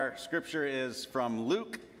Our scripture is from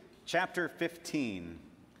Luke chapter 15.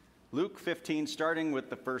 Luke 15, starting with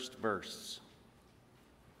the first verse.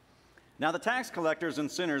 Now the tax collectors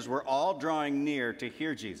and sinners were all drawing near to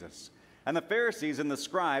hear Jesus. And the Pharisees and the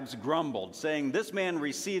scribes grumbled, saying, "This man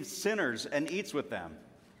receives sinners and eats with them."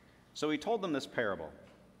 So he told them this parable.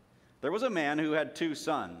 There was a man who had 2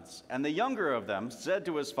 sons, and the younger of them said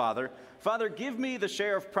to his father, "Father, give me the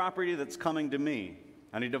share of property that's coming to me."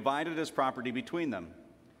 And he divided his property between them.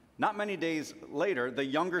 Not many days later, the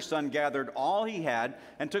younger son gathered all he had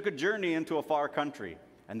and took a journey into a far country.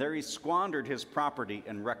 And there he squandered his property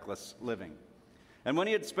in reckless living. And when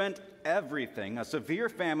he had spent everything, a severe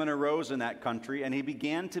famine arose in that country, and he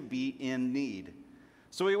began to be in need.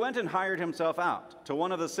 So he went and hired himself out to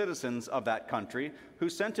one of the citizens of that country, who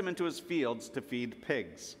sent him into his fields to feed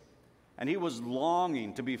pigs. And he was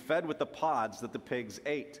longing to be fed with the pods that the pigs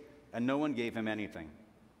ate, and no one gave him anything.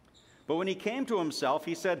 But when he came to himself,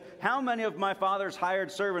 he said, "How many of my father's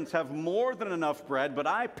hired servants have more than enough bread, but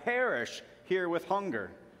I perish here with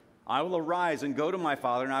hunger? I will arise and go to my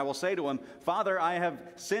father, and I will say to him, 'Father, I have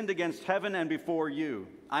sinned against heaven and before you.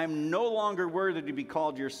 I am no longer worthy to be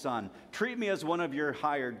called your son. Treat me as one of your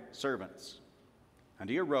hired servants.' And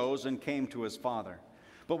he arose and came to his father.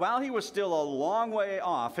 But while he was still a long way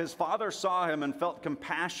off, his father saw him and felt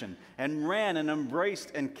compassion, and ran and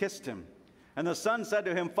embraced and kissed him. And the son said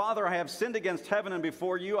to him, 'Father, I have sinned against heaven and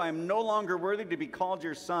before you. I am no longer worthy to be called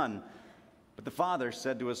your son.' But the father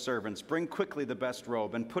said to his servants, 'Bring quickly the best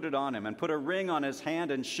robe and put it on him, and put a ring on his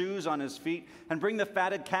hand and shoes on his feet, and bring the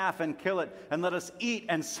fatted calf and kill it, and let us eat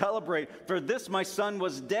and celebrate. For this my son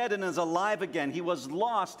was dead and is alive again. He was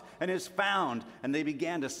lost and is found.' And they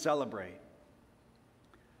began to celebrate.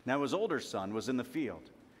 Now his older son was in the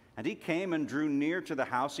field, and he came and drew near to the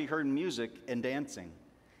house. He heard music and dancing.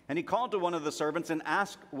 And he called to one of the servants and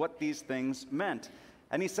asked what these things meant.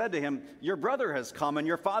 And he said to him, 'Your brother has come, and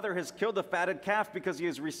your father has killed the fatted calf because he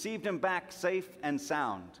has received him back safe and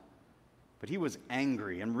sound.' But he was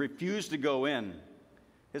angry and refused to go in.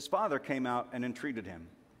 His father came out and entreated him.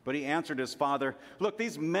 But he answered his father, 'Look,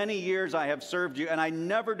 these many years I have served you, and I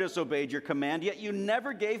never disobeyed your command, yet you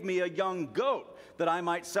never gave me a young goat that I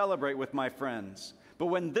might celebrate with my friends. But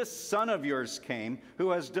when this son of yours came, who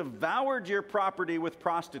has devoured your property with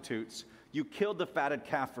prostitutes, you killed the fatted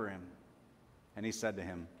calf for him.' And he said to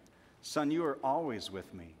him, 'Son, you are always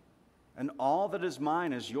with me, and all that is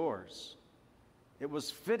mine is yours. It was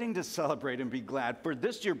fitting to celebrate and be glad, for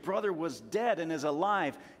this your brother was dead and is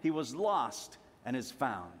alive. He was lost and is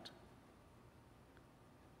found.'"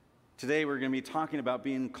 Today we're going to be talking about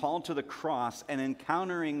being called to the cross and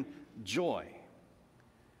encountering joy.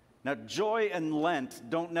 Now, joy and Lent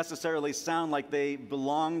don't necessarily sound like they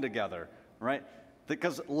belong together, right?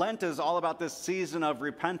 Because Lent is all about this season of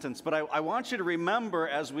repentance. But I want you to remember,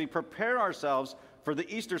 as we prepare ourselves for the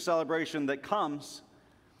Easter celebration that comes,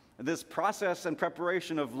 this process and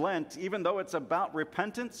preparation of Lent, even though it's about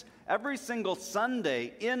repentance, every single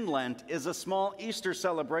Sunday in Lent is a small Easter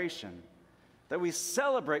celebration that we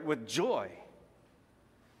celebrate with joy,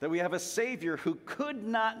 that we have a Savior who could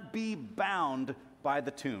not be bound by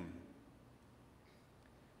the tomb.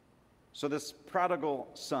 So this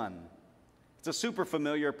prodigal son, it's a super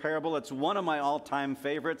familiar parable. It's one of my all-time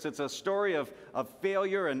favorites. It's a story of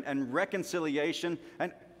failure and reconciliation.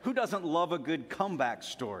 And who doesn't love a good comeback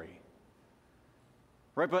story?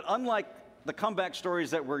 Right? But unlike the comeback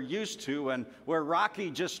stories that we're used to, and where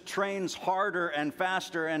Rocky just trains harder and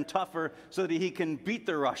faster and tougher so that he can beat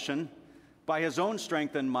the Russian by his own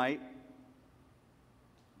strength and might,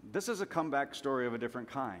 this is a comeback story of a different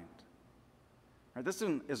kind. Right? This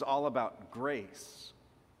one is all about grace.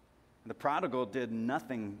 The prodigal did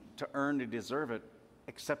nothing to earn or deserve it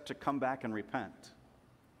except to come back and repent.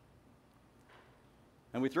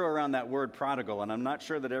 And we throw around that word prodigal, and I'm not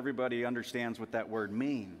sure that everybody understands what that word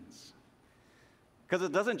means. Because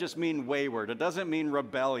it doesn't just mean wayward. It doesn't mean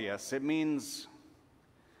rebellious. It means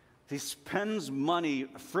he spends money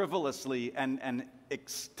frivolously and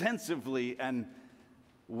extensively and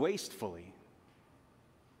wastefully.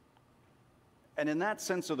 And in that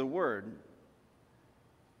sense of the word,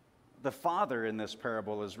 the father in this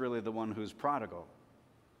parable is really the one who's prodigal.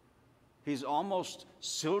 He's almost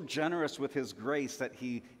so generous with his grace that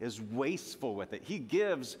he is wasteful with it. He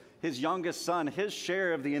gives his youngest son his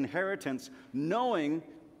share of the inheritance, knowing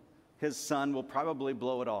his son will probably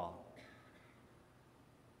blow it all.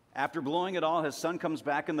 After blowing it all, his son comes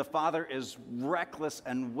back, and the father is reckless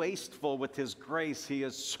and wasteful with his grace. He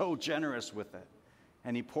is so generous with it.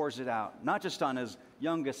 And he pours it out, not just on his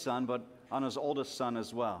youngest son, but on his oldest son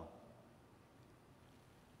as well.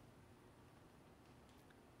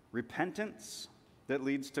 Repentance that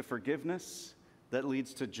leads to forgiveness, that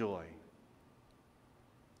leads to joy.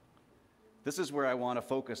 This is where I want to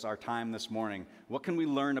focus our time this morning. What can we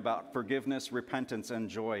learn about forgiveness, repentance, and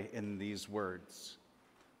joy in these words?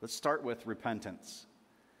 Let's start with repentance.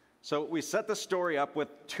 So we set the story up with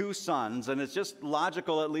two sons, and it's just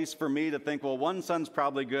logical, at least for me, to think, well, one son's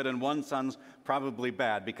probably good and one son's probably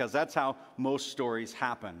bad, because that's how most stories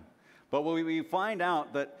happen. But we find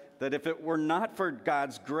out that if it were not for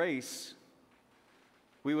God's grace,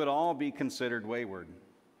 we would all be considered wayward.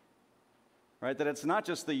 Right? That it's not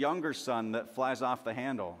just the younger son that flies off the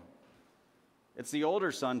handle. It's the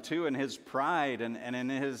older son, too, in his pride and in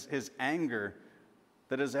his anger,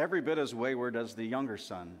 that is every bit as wayward as the younger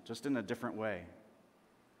son, just in a different way.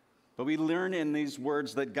 But we learn in these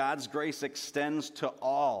words that God's grace extends to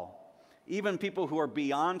all, even people who are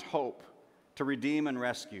beyond hope, to redeem and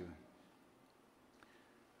rescue.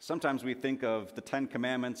 Sometimes we think of the Ten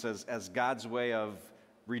Commandments as God's way of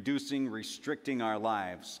reducing, restricting our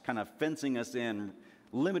lives, kind of fencing us in,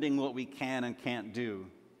 limiting what we can and can't do.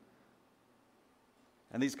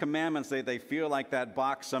 And these commandments, they feel like that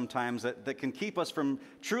box sometimes that can keep us from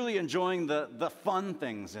truly enjoying the fun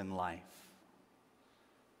things in life.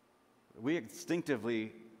 We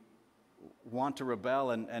instinctively want to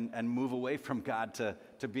rebel and move away from God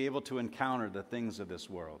to be able to encounter the things of this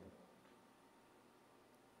world.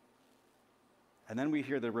 And then we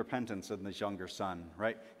hear the repentance of this younger son,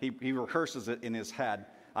 right? He rehearses it in his head.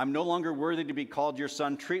 I'm no longer worthy to be called your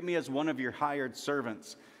son. Treat me as one of your hired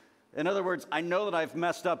servants. In other words, I know that I've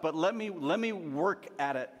messed up, but let me work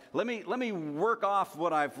at it. Let me work off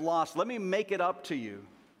what I've lost. Let me make it up to you.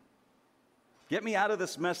 Get me out of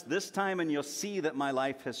this mess this time, and you'll see that my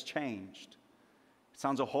life has changed. It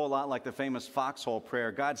sounds a whole lot like the famous foxhole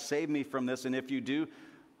prayer. God, save me from this, and if you do,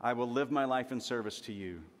 I will live my life in service to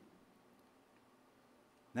you.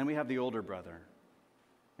 Then we have the older brother.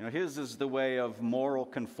 You know, his is the way of moral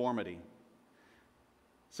conformity.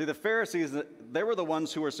 See, the Pharisees, they were the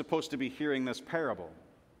ones who were supposed to be hearing this parable,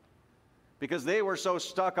 because they were so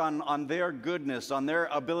stuck on their goodness, on their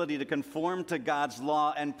ability to conform to God's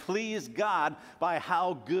law and please God by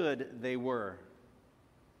how good they were.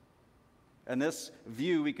 In this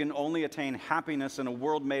view, we can only attain happiness in a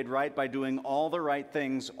world made right by doing all the right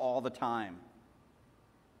things all the time.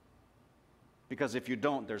 Because if you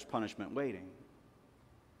don't, there's punishment waiting.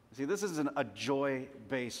 See, this isn't a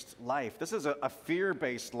joy-based life. This is a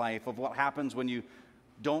fear-based life of what happens when you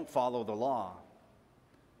don't follow the law.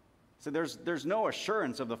 So there's no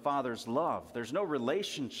assurance of the Father's love. There's no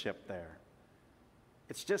relationship there.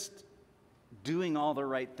 It's just doing all the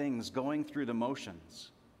right things, going through the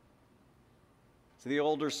motions. So the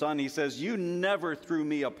older son, he says, you never threw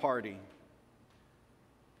me a party.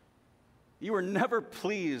 You were never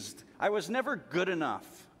pleased. I was never good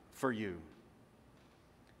enough for you.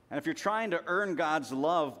 And if you're trying to earn God's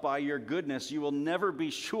love by your goodness, you will never be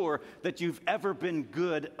sure that you've ever been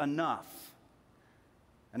good enough.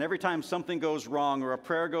 And every time something goes wrong or a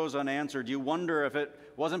prayer goes unanswered, you wonder if it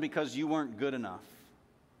wasn't because you weren't good enough.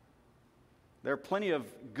 There are plenty of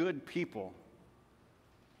good people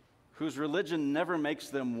whose religion never makes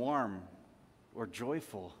them warm or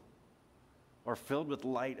joyful or filled with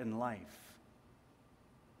light and life.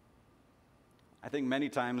 I think many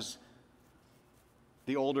times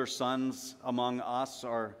the older sons among us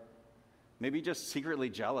are maybe just secretly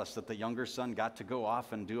jealous that the younger son got to go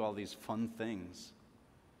off and do all these fun things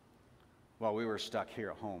while we were stuck here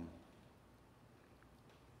at home.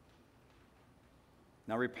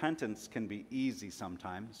 Now, repentance can be easy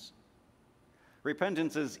sometimes.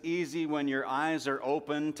 Repentance is easy when your eyes are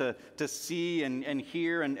open to see and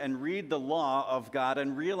hear and read the law of God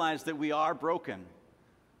and realize that we are broken.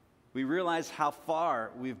 We realize how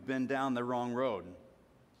far we've been down the wrong road.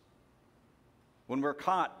 When we're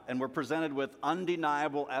caught and we're presented with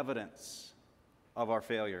undeniable evidence of our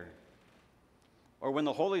failure, or when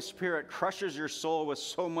the Holy Spirit crushes your soul with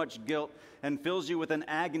so much guilt and fills you with an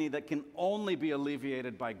agony that can only be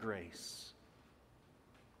alleviated by grace.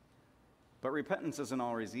 But repentance isn't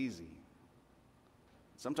always easy.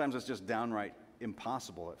 Sometimes it's just downright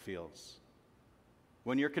impossible, it feels.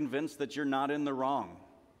 When you're convinced that you're not in the wrong.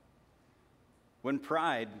 When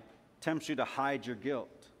pride tempts you to hide your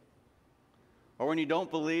guilt. Or when you don't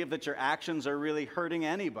believe that your actions are really hurting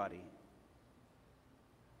anybody.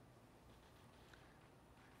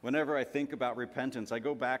 Whenever I think about repentance, I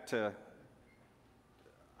go back to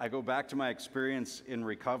my experience in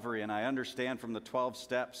recovery, and I understand from the 12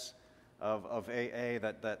 steps of AA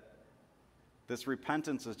that this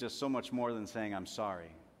repentance is just so much more than saying I'm sorry.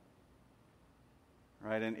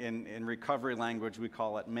 Right? In recovery language, we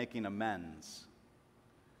call it making amends.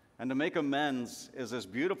 And to make amends is this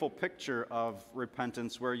beautiful picture of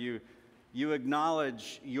repentance where you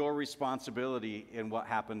acknowledge your responsibility in what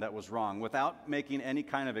happened that was wrong without making any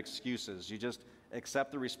kind of excuses. You just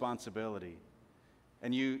accept the responsibility.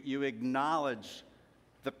 And you acknowledge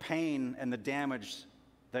the pain and the damage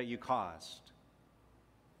that you caused.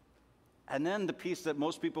 And then the piece that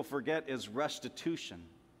most people forget is restitution,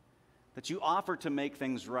 that you offer to make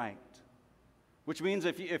things right. Which means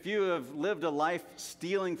if you have lived a life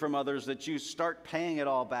stealing from others, that you start paying it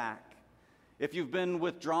all back. If you've been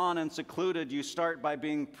withdrawn and secluded, you start by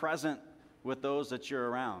being present with those that you're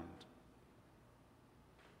around.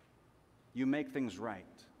 You make things right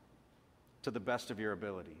to the best of your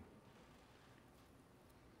ability.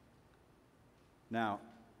 Now,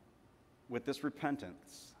 with this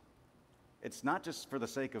repentance, it's not just for the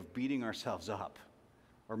sake of beating ourselves up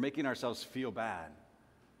or making ourselves feel bad.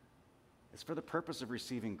 It's for the purpose of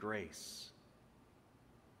receiving grace,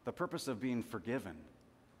 the purpose of being forgiven,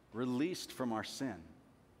 released from our sin.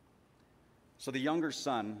 So the younger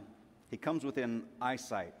son, he comes within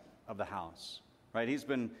eyesight of the house, right? He's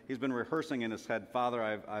been rehearsing in his head, Father,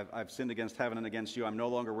 I've sinned against heaven and against you. I'm no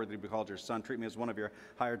longer worthy to be called your son. Treat me as one of your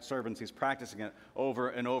hired servants. He's practicing it over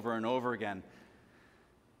and over and over again.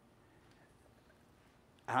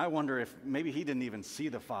 And I wonder if maybe he didn't even see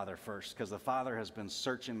the Father first, because the Father has been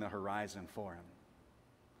searching the horizon for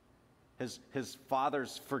him. His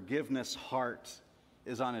Father's forgiveness heart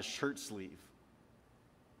is on his shirt sleeve.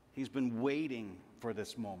 He's been waiting for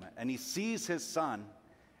this moment. And he sees his son,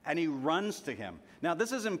 and he runs to him. Now,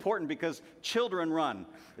 this is important because children run.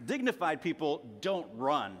 Dignified people don't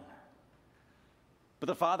run. But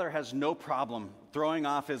the father has no problem throwing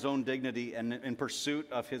off his own dignity and in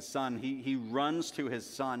pursuit of his son. He runs to his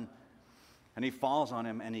son, and he falls on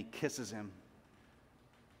him, and he kisses him.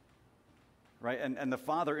 Right? And the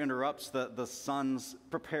father interrupts the son's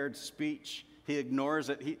prepared speech. He ignores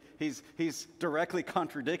it. He's directly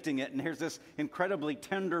contradicting it. And here's this incredibly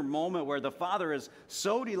tender moment where the father is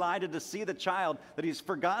so delighted to see the child that he's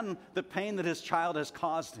forgotten the pain that his child has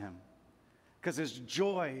caused him, because his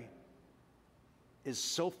joy is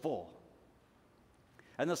so full.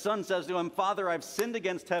 And the son says to him, Father, I've sinned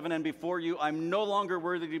against heaven and before you. I'm no longer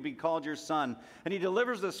worthy to be called your son. And he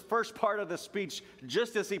delivers this first part of the speech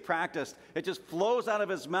just as he practiced. It just flows out of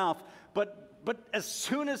his mouth. But as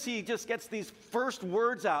soon as he just gets these first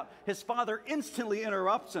words out, his father instantly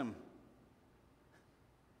interrupts him.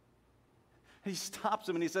 He stops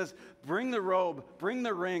him and he says, bring the robe, bring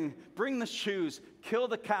the ring, bring the shoes, kill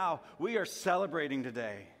the cow. We are celebrating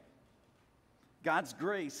today. God's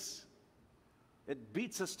grace, it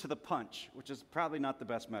beats us to the punch, which is probably not the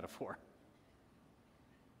best metaphor.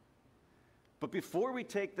 But before we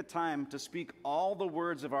take the time to speak all the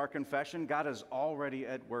words of our confession, God is already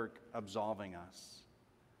at work absolving us.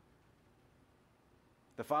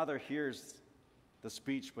 The Father hears the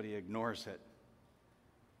speech, but he ignores it.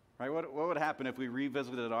 Right? What would happen if we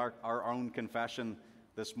revisited our own confession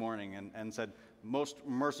this morning and said, most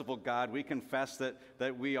merciful God, we confess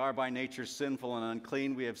that we are by nature sinful and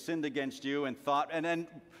unclean. We have sinned against you and thought. And then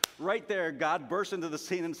right there, God bursts into the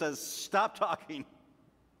scene and says, stop talking.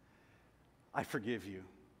 I forgive you.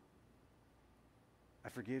 I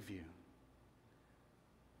forgive you.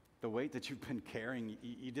 The weight that you've been carrying,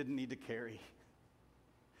 you didn't need to carry.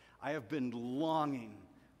 I have been longing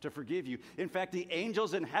to forgive you. In fact, the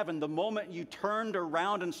angels in heaven, the moment you turned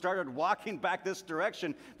around and started walking back this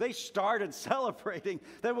direction, they started celebrating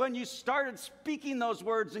that when you started speaking those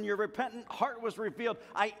words and your repentant heart was revealed,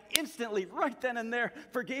 I instantly, right then and there,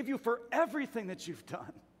 forgave you for everything that you've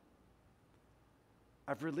done.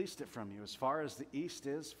 I've released it from you as far as the east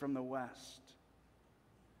is from the west.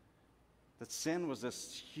 That sin was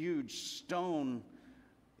this huge stone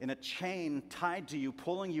in a chain tied to you,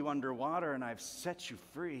 pulling you underwater, and I've set you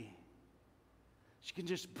free. You can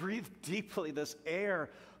just breathe deeply this air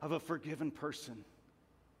of a forgiven person.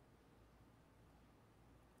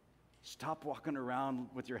 Stop walking around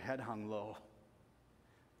with your head hung low.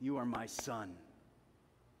 You are my son,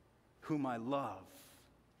 whom I love.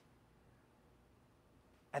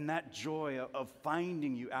 And that joy of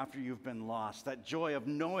finding you after you've been lost, that joy of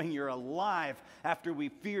knowing you're alive after we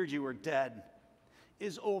feared you were dead,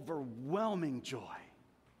 is overwhelming joy.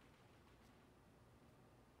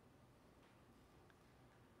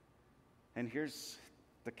 And here's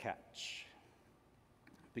the catch.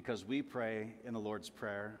 Because we pray in the Lord's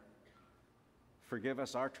Prayer, forgive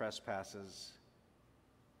us our trespasses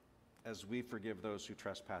as we forgive those who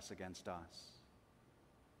trespass against us.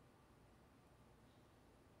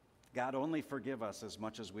 God, only forgive us as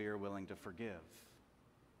much as we are willing to forgive.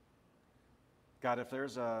 God, if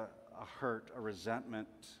there's a hurt, a resentment,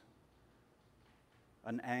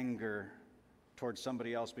 an anger towards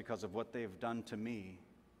somebody else because of what they've done to me,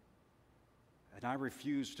 and I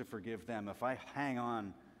refuse to forgive them, if I hang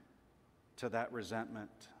on to that resentment,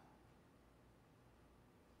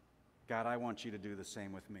 God, I want you to do the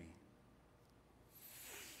same with me.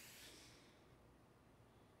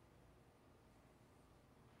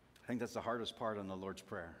 I think that's the hardest part in the Lord's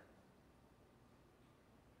Prayer.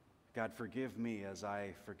 God, forgive me as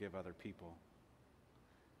I forgive other people.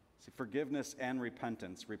 See, forgiveness and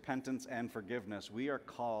repentance and forgiveness, we are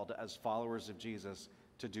called as followers of Jesus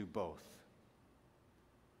to do both.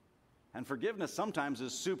 And forgiveness sometimes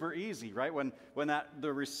is super easy, right? When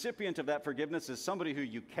the recipient of that forgiveness is somebody who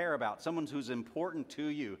you care about, someone who's important to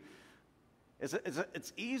you.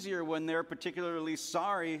 It's easier when they're particularly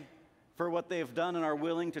sorry for what they've done and are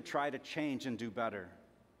willing to try to change and do better.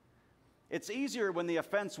 It's easier when the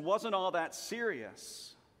offense wasn't all that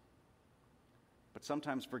serious. But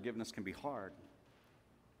sometimes forgiveness can be hard.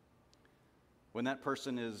 When that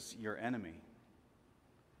person is your enemy,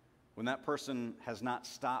 when that person has not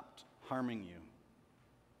stopped harming you,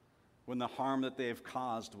 when the harm that they've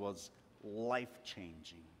caused was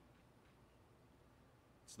life-changing.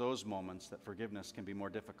 It's those moments that forgiveness can be more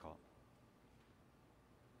difficult.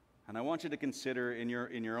 And I want you to consider in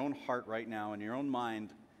your own heart right now, in your own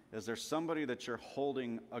mind, is there somebody that you're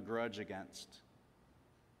holding a grudge against?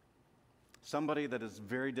 Somebody that is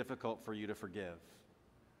very difficult for you to forgive.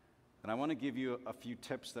 And I want to give you a few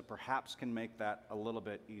tips that perhaps can make that a little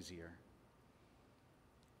bit easier.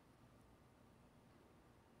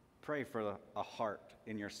 Pray for a heart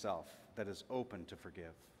in yourself that is open to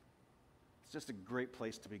forgive. It's just a great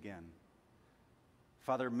place to begin.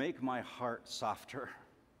 Father, make my heart softer.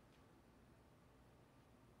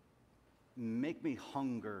 Make me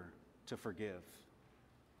hunger to forgive.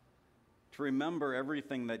 To remember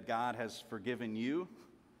everything that God has forgiven you,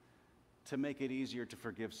 to make it easier to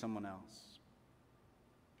forgive someone else.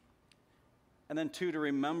 And then two, to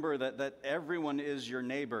remember that everyone is your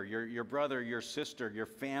neighbor, your brother, your sister, your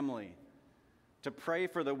family. To pray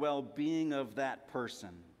for the well-being of that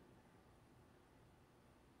person.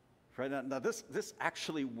 Right now, this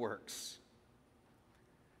actually works.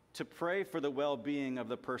 To pray for the well-being of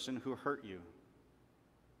the person who hurt you.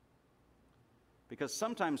 Because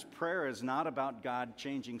sometimes prayer is not about God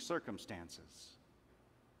changing circumstances.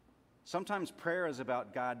 Sometimes prayer is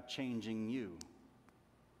about God changing you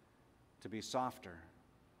to be softer,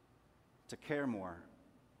 to care more,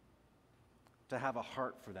 to have a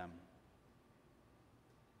heart for them.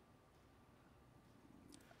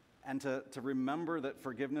 And to remember that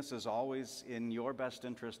forgiveness is always in your best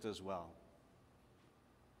interest as well.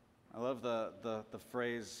 I love the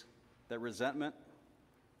phrase that resentment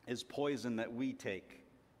is poison that we take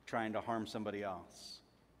trying to harm somebody else.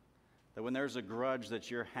 That when there's a grudge that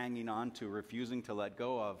you're hanging on to, refusing to let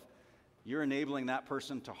go of, you're enabling that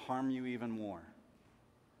person to harm you even more.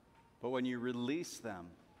 But when you release them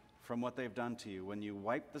from what they've done to you, when you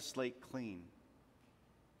wipe the slate clean,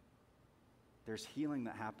 there's healing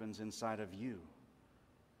that happens inside of you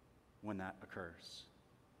when that occurs.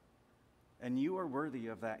 And you are worthy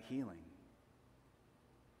of that healing.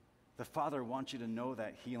 The Father wants you to know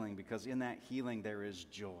that healing, because in that healing there is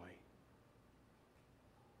joy.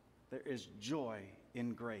 There is joy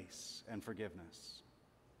in grace and forgiveness.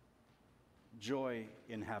 Joy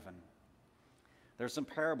in heaven. There's some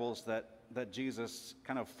parables that Jesus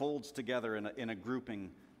kind of folds together in a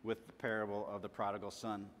grouping with the parable of the prodigal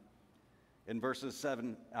son. In verses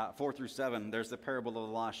 4 through 7, there's the parable of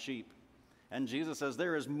the lost sheep. And Jesus says,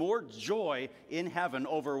 there is more joy in heaven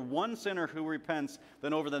over one sinner who repents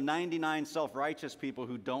than over the 99 self-righteous people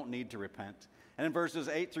who don't need to repent. And in verses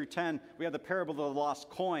 8 through 10, we have the parable of the lost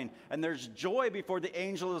coin. And there's joy before the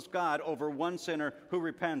angels of God over one sinner who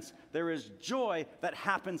repents. There is joy that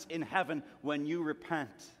happens in heaven when you repent.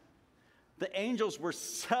 The angels were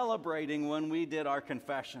celebrating when we did our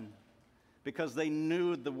confession because they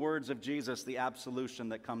knew the words of Jesus, the absolution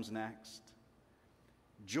that comes next.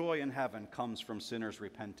 Joy in heaven comes from sinners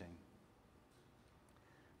repenting.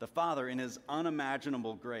 The Father, in his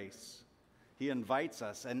unimaginable grace, he invites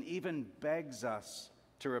us and even begs us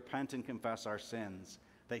to repent and confess our sins,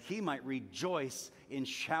 that he might rejoice in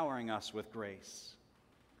showering us with grace.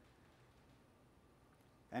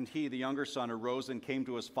 And he, the younger son, arose and came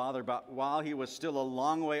to his father, but while he was still a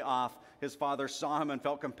long way off, his father saw him and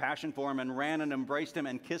felt compassion for him and ran and embraced him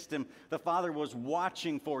and kissed him. The father was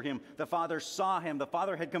watching for him. The father saw him. The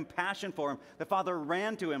father had compassion for him. The father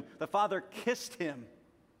ran to him. The father kissed him.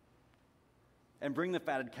 And bring the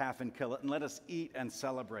fatted calf and kill it, and let us eat and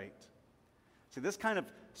celebrate. See, this kind of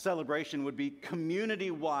celebration would be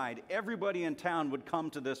community-wide. Everybody in town would come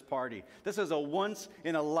to this party. This is a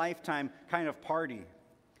once-in-a-lifetime kind of party.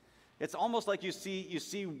 It's almost like you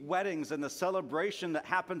see weddings and the celebration that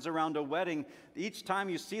happens around a wedding. Each time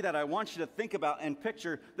you see that, I want you to think about and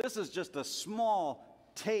picture this is just a small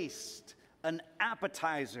taste, an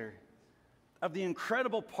appetizer of the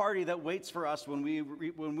incredible party that waits for us when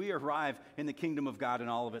we arrive in the kingdom of God in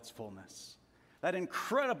all of its fullness. That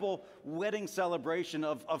incredible wedding celebration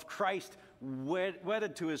of Christ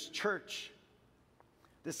wedded to his church.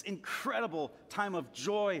 This incredible time of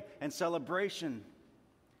joy and celebration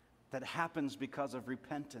that happens because of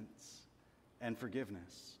repentance and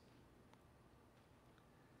forgiveness.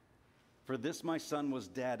 For this my son was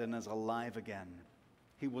dead and is alive again.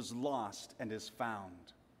 He was lost and is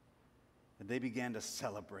found. And they began to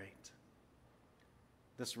celebrate.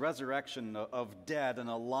 This resurrection of dead and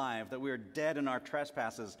alive, that we are dead in our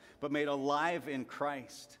trespasses, but made alive in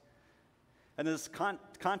Christ. And in this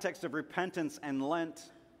context of repentance and Lent,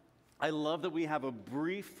 I love that we have a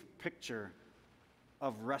brief picture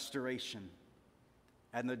of restoration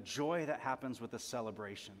and the joy that happens with the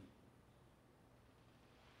celebration.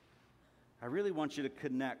 I really want you to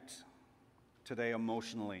connect today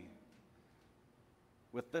emotionally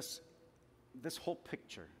with this whole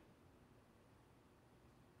picture.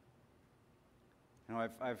 You know,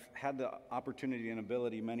 I've had the opportunity and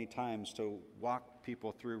ability many times to walk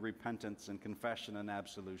people through repentance and confession and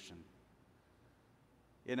absolution.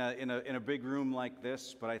 In a big room like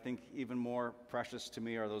this, but I think even more precious to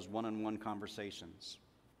me are those one-on-one conversations.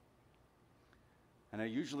 And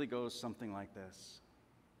it usually goes something like this.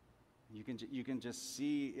 You can just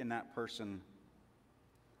see in that person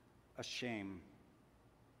a shame,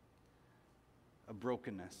 a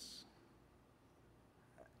brokenness.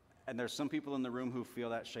 And there's some people in the room who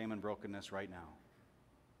feel that shame and brokenness right now.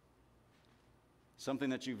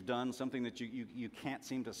 Something that you've done, something that you can't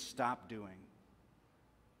seem to stop doing.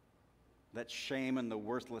 That shame and the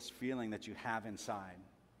worthless feeling that you have inside.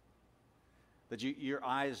 That your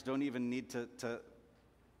eyes don't even need to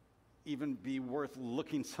even be worth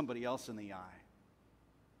looking somebody else in the eye.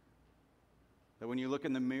 That when you look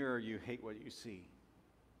in the mirror, you hate what you see.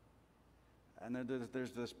 And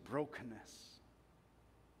there's this brokenness.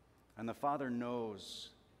 And the Father knows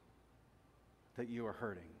that you are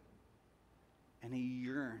hurting. And he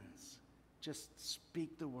yearns. Just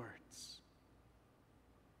speak the words.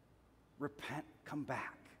 Repent, come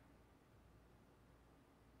back.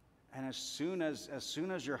 And as soon as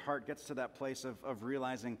your heart gets to that place of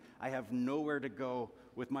realizing, I have nowhere to go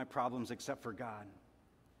with my problems except for God,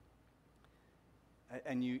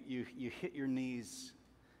 and you hit your knees,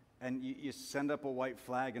 and you send up a white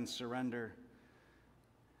flag and surrender,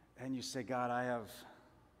 and you say, God, I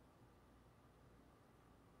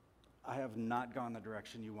have not gone the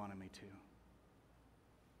direction you wanted me to.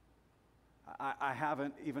 I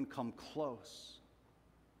haven't even come close.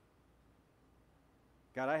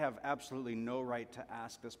 God, I have absolutely no right to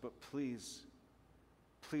ask this, but please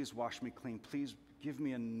wash me clean. Please give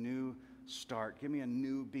me a new start. Give me a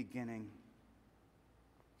new beginning.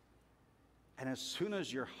 And as soon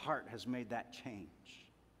as your heart has made that change,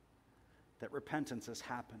 that repentance has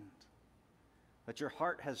happened, that your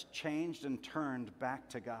heart has changed and turned back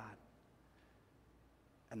to God,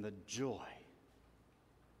 and the joy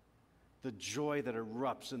that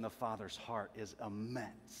erupts in the Father's heart is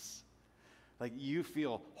immense. Like you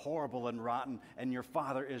feel horrible and rotten, and your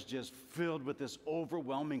Father is just filled with this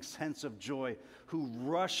overwhelming sense of joy, who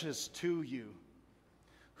rushes to you,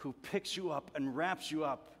 who picks you up and wraps you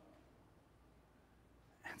up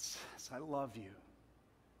and says, I love you.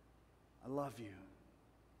 I love you.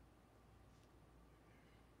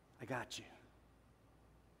 I got you.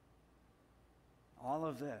 All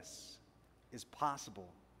of this is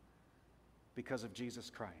possible because of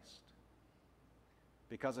Jesus Christ,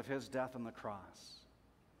 because of his death on the cross,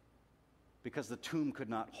 because the tomb could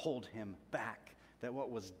not hold him back, that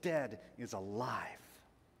what was dead is alive.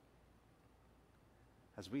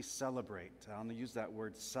 As we celebrate, I want to use that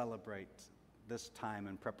word celebrate this time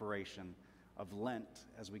in preparation of Lent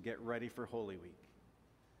as we get ready for Holy Week.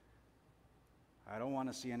 I don't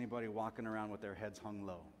want to see anybody walking around with their heads hung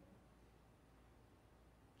low.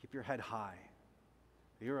 Keep your head high.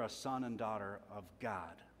 You're a son and daughter of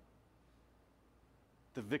God.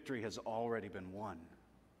 The victory has already been won.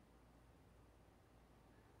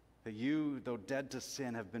 That you, though dead to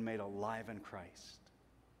sin, have been made alive in Christ.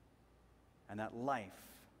 And that life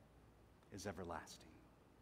is everlasting.